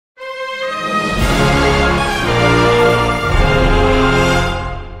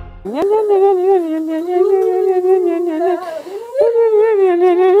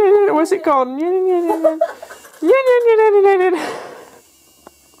music on.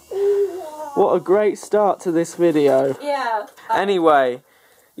 What a great start to this video. Yeah. Anyway,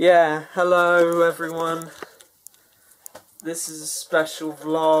 yeah, hello everyone. This is a special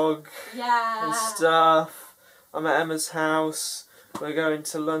vlog and stuff. I'm at Emma's house. We're going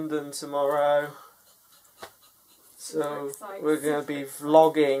to London tomorrow. So we're going to be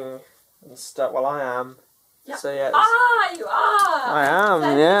vlogging and stuff. Well, I am. Yep. So yeah. You are! I am,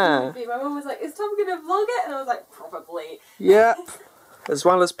 yeah. My mum was like, is Tom going to vlog it? And I was like, probably. Yep. As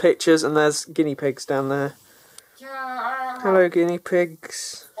well as pictures, and there's guinea pigs down there. Hello, guinea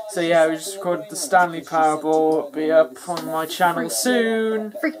pigs. So yeah, we just recorded the Stanley Parable. It'll be up on my channel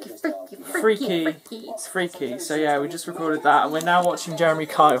soon. Freaky. It's freaky. So yeah, we just recorded that, and we're now watching Jeremy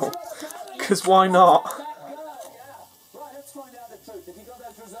Kyle. Because why not? Right, let's find out the truth. Have you got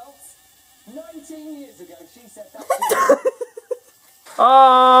those results? 19 years ago, she said that.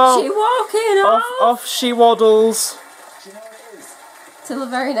 Oh! She walking Off she waddles. Do you know what it is? Till the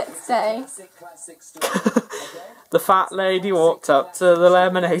very next day. Classic story. The fat lady walked up to the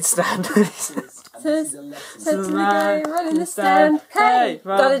lemonade stand and said Said to the guy running the stand, hey,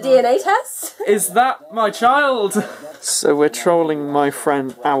 got a DNA test? Is that my child? So we're trolling my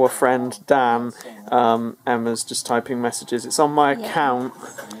friend, our friend Dan. Emma's just typing messages. It's on my account,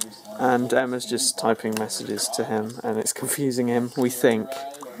 and Emma's just typing messages to him, and it's confusing him, we think.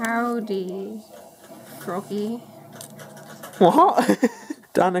 Howdy, Froggy. What?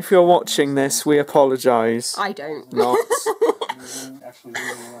 Dan, if you're watching this, we apologise. I don't. Not.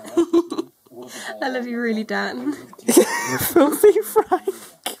 I love you really, Dan. Filthy Frank.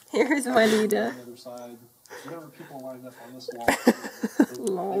 Here is my leader.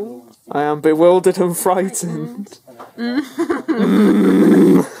 Lol. I am bewildered and frightened. I didn't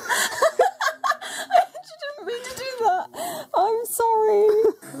mean to do that. I'm sorry.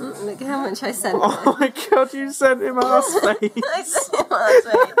 Look how much I sent him. Oh my god, you sent him our space. I sent him our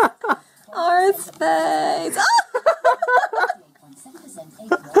space. Our space.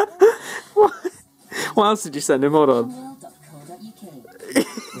 What else did you send him? Hold on.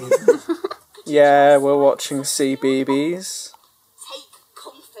 Yeah, we're watching CBeebies.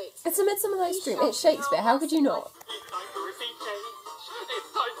 It's a Midsummer Night's Dream. It's Shakespeare. How could you not?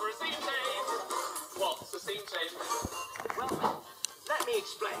 What's the scene change? Well, let me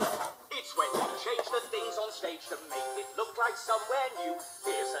explain. It's when you change the things on stage to make it look like somewhere new.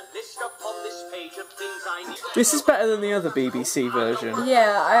 Here's a list upon this page of things I need. This is better than the other BBC version.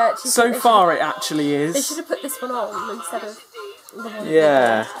 Yeah, I actually. So far, it actually is. They should have put this one on instead of the one.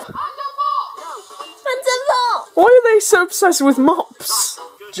 Yeah. Undermop! Why are they so obsessed with mops?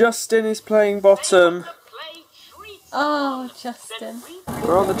 Justin is playing bottom. Oh, Justin.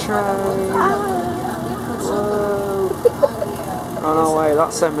 We're on the train. Whoa. Oh no, wait,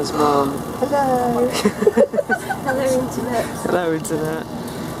 that's Emma's mum. Hello. Hello, Internet. Hello, Internet.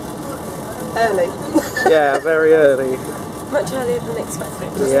 Early. Yeah, very early. Much earlier than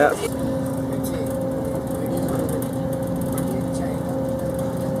expected. Yeah.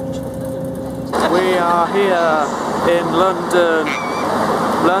 We are here in London.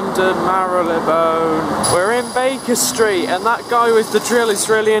 London Marylebone. We're in Baker Street, and that guy with the drill is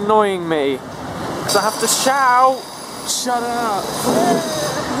really annoying me. Because I have to shout. Shut up.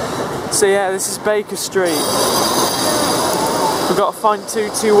 So yeah, this is Baker Street. We've got to find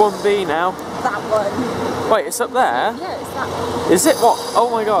 221B now. That one. Wait, it's up there? Yeah, it's that one. Is it? What? Oh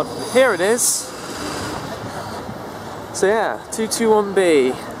my god. Here it is. So yeah,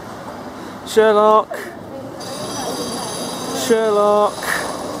 221B. Sherlock. Sherlock.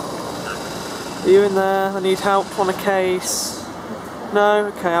 Are you in there? I need help on a case. No?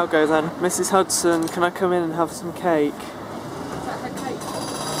 Okay, I'll go then. Mrs. Hudson, can I come in and have some cake?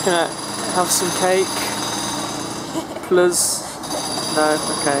 Can I have some cake? Please? No?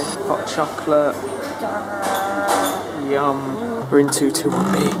 Okay. Hot chocolate. Yum. We're in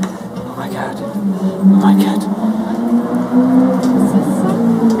 221B. Oh my god. Oh my god.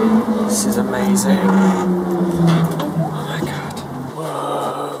 This is amazing. Oh my god. Whoa.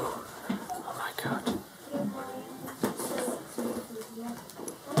 Oh my god.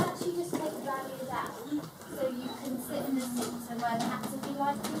 Actually just take the value down so you can sit in the seat and where the hats would be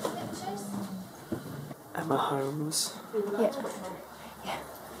like these pictures. Emma Holmes. Yeah. Yeah.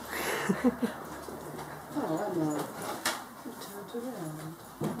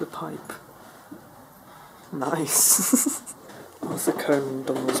 The pipe. Nice. Arthur Conan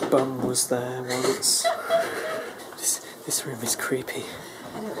Doyle's bum was there once. This room is creepy.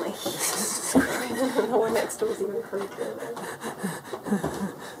 I don't like it. The one next door is even creepier.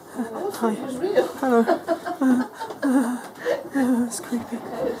 Hi. Hello. That's creepy.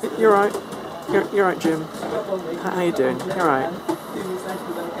 You're right. You're right, Jim. How you doing? You're right.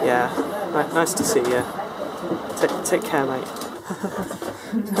 Yeah. Nice to see you. Take care, mate.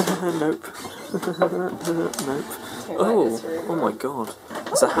 Nope. Nope. Oh my God.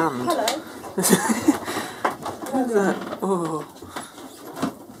 It's a hand. Who's that? Oh.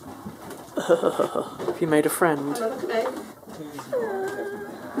 Have you made a friend?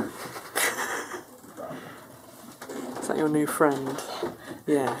 Is that your new friend?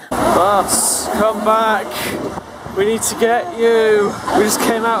 Yeah. Bus, come back! We need to get you! We just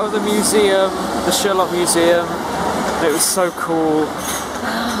came out of the museum, the Sherlock Museum. It was so cool.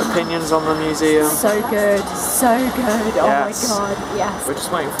 Opinions on the museum. So good, so good. Oh Yes. my God, yes. We're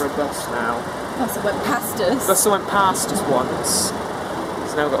just waiting for a bus now. Plus it went past us. Bus went past us once.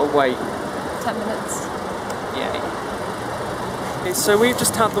 So now we've got to wait. 10 minutes. Yay. So we've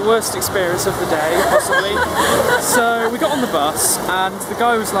just had the worst experience of the day, possibly. So we got on the bus and the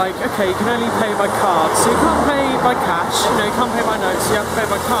guy was like, okay, you can only pay by card, so you can't pay by cash, you can't pay by notes, you have to pay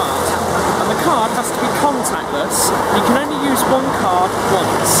by card. And the card has to be contactless. You can only use one card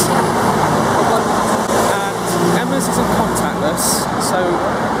once. And Emma's isn't contactless, so...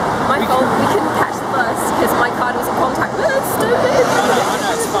 My fault, we couldn't catch the bus because my card wasn't contactless. Stupid. I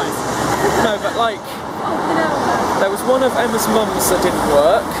know, it's fine. No, but like... There was one of Emma's mums that didn't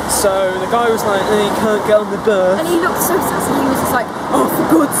work, so the guy was like, you can't get on the bus. And he looked so sassy, he was just like, oh for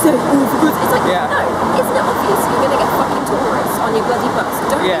God's sake, oh for God's sake. It's like, Yeah. no, isn't it obvious you're going to get fucking tourists on your bloody bus?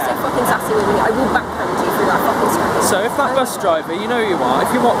 Don't be so fucking sassy with me, I will backhand you through that fucking screen. So if that bus driver, you know who you are, if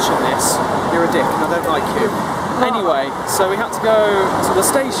you're watching this, you're a dick and I don't like you. Anyway, so we had to go to the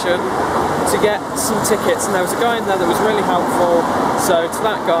station to get some tickets and there was a guy in there that was really helpful. So to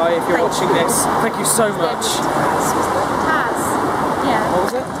that guy, if you're watching this, thank you so much. Taz. Yeah. What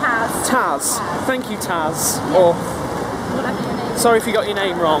was it? Taz. Taz. Thank you, Taz. Or Whatever your name is. sorry if you got your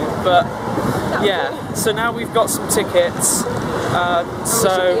name wrong, but yeah. So now we've got some tickets.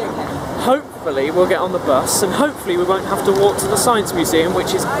 So hopefully we'll get on the bus and hopefully we won't have to walk to the Science Museum,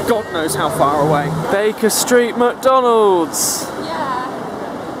 which is God knows how far away. Baker Street McDonald's.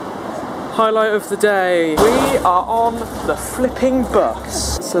 Highlight of the day. We are on the flipping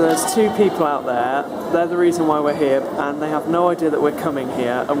bus. So there's two people out there. They're the reason why we're here, and they have no idea that we're coming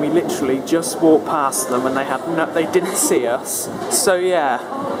here. And we literally just walked past them, and they didn't see us. So yeah,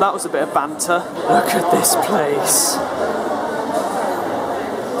 that was a bit of banter. Look at this place.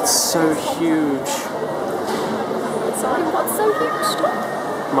 It's so huge. Sorry, what's so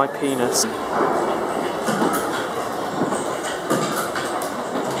huge? My penis.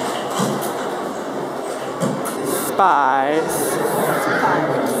 Spice.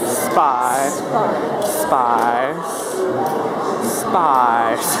 Spice. Spice.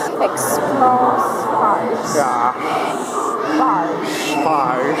 Spice. Explore spice. Yeah.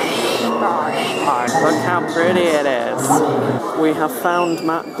 Spice. Look how pretty it is. We have found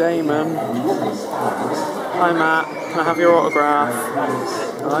Matt Damon. Hi Matt, can I have your autograph?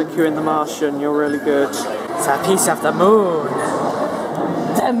 I like you in The Martian, you're really good. It's a piece of the moon.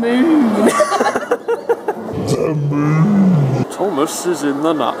 The moon. Thomas is in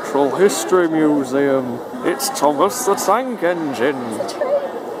the Natural History Museum. It's Thomas the Tank Engine.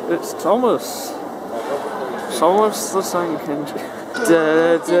 It's Thomas. Thomas the Tank Engine.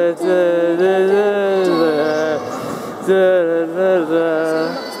 Da, da, da, da, da, da, da, da, da.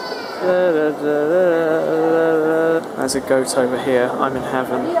 There's a goat over here. I'm in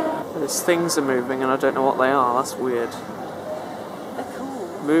heaven. These things are moving and I don't know what they are. That's weird. They're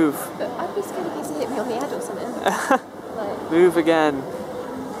cool. Move. But I'd be scared of you to hit me on the head or something. Like, Move again.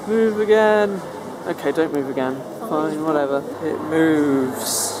 Move again. Okay, don't move again. Fine, whatever. It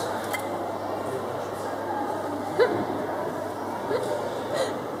moves.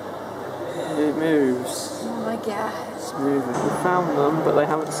 It moves. oh my god. It's moving. We found them, but they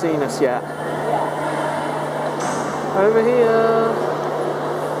haven't seen us yet. Over here.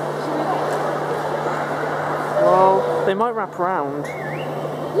 Well, they might wrap around.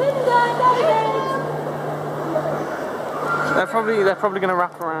 They're probably going to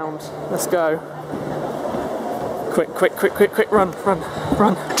wrap around. Let's go. Quick,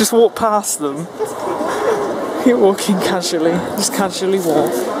 run. Just walk past them. You're walking casually. Just casually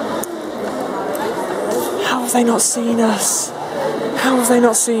walk. How have they not seen us? How have they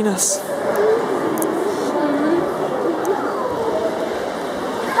not seen us?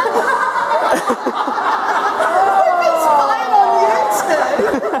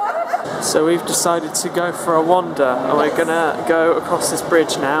 So we've decided to go for a wander and we're gonna go across this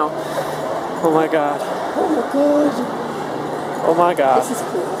bridge now. Oh my god. Oh my god. Oh my god. This is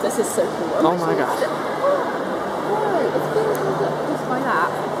cool. This is so cool. Oh my god. Why? It's been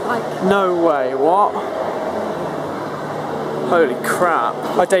Like, No way, what? Holy crap.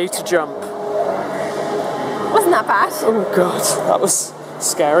 I dare you to jump. wasn't that bad? Oh god, that was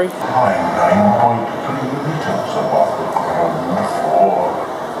scary. I'm 9.3 meters above the ground floor.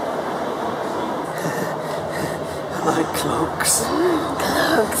 I like clocks. I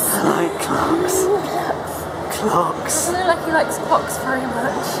like clocks. Clocks. I feel like he likes clocks very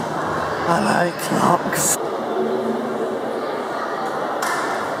much. I like clocks.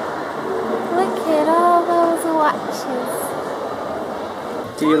 Look at all those watches.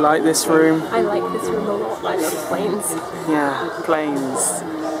 Do you like this room? I like this room a lot. I love planes. Yeah, planes.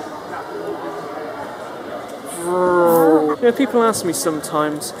 You know, people ask me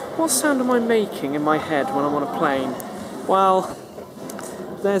sometimes, what sound am I making in my head when I'm on a plane? Well,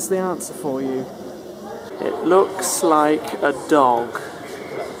 there's the answer for you. It looks like a dog,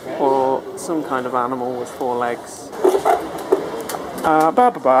 or some kind of animal with 4 legs.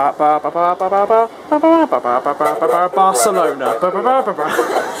 Barcelona.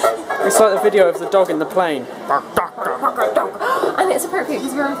 It's like the video of the dog in the plane. And it's appropriate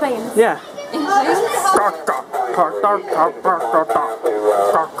because we're on planes. Yeah.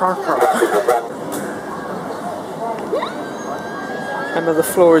 Emma, the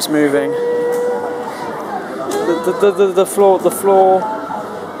floor is moving. The floor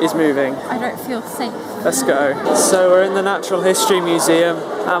is moving. I don't feel safe. Let's go. So we're in the Natural History Museum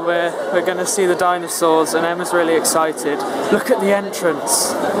and we're going to see the dinosaurs and Emma's really excited. Look at the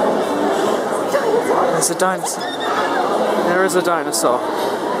entrance. There's a dinosaur. There is a dinosaur.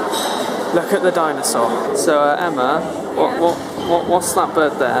 Look at the dinosaur. So Emma, what's that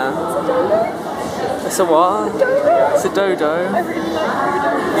bird there? It's a what? It's a dodo.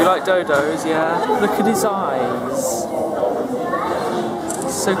 You like dodos, yeah? Look at his eyes.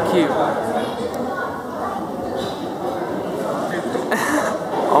 So cute.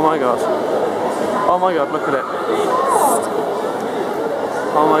 Oh my god. Oh my god, look at it.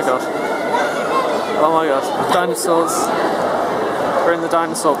 Oh my god. Oh my god. Dinosaurs. We're in the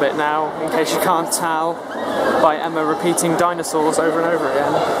dinosaur bit now, in case you can't tell by Emma repeating dinosaurs over and over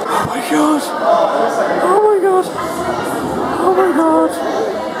again. Oh my god. Oh my god. Oh my god.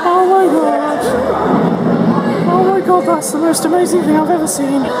 Oh my god. Oh my god, that's the most amazing thing I've ever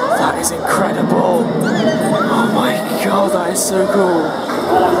seen. That is incredible. Oh my god, that is so cool.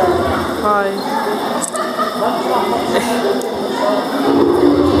 Hi.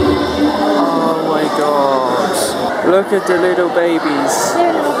 Oh my god. Look at the little babies.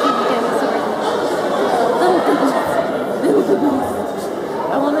 They're little baby dinosaurs. Little babies.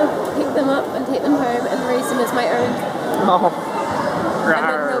 I want to pick them up and take them home and raise them as my own. Oh. And then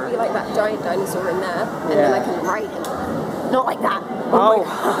there'll be like that giant dinosaur in there, and then I can ride him. Not like that. Oh. My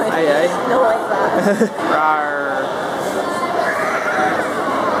god. Aye, aye. Not like that. Rawr.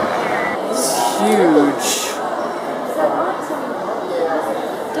 It's huge.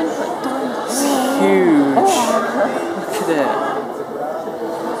 Don't put dinosaurs. Huge. Look at it.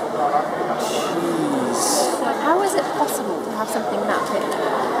 Jeez. How is it possible to have something that big?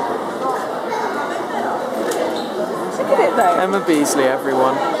 Look at it though. Emma Beasley,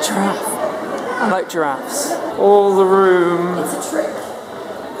 everyone. Giraffe. I like giraffes. All the room. It's a trick.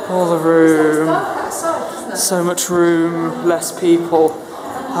 All the room. So much room, less people.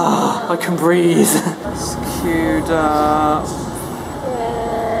 Ah, I can breathe. It's queued up.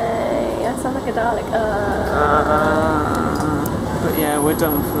 Yay. I sound like a Dalek. But yeah, we're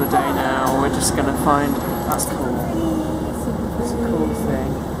done for the day now. We're just gonna find. That's cool. It's a cool thing.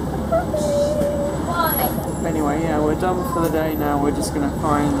 Anyway, yeah, we're done for the day now. We're just gonna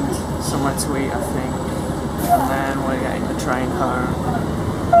find somewhere to eat, I think, and then we're getting the train home.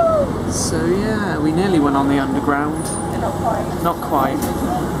 So yeah, we nearly went on the underground. Not quite. Not quite,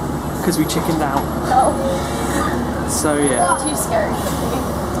 because we chickened out. No. So yeah, Too scary.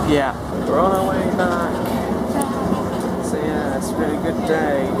 yeah, we're on our way back. So yeah, it's been a good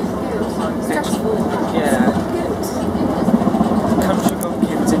day. Stressful. Yeah,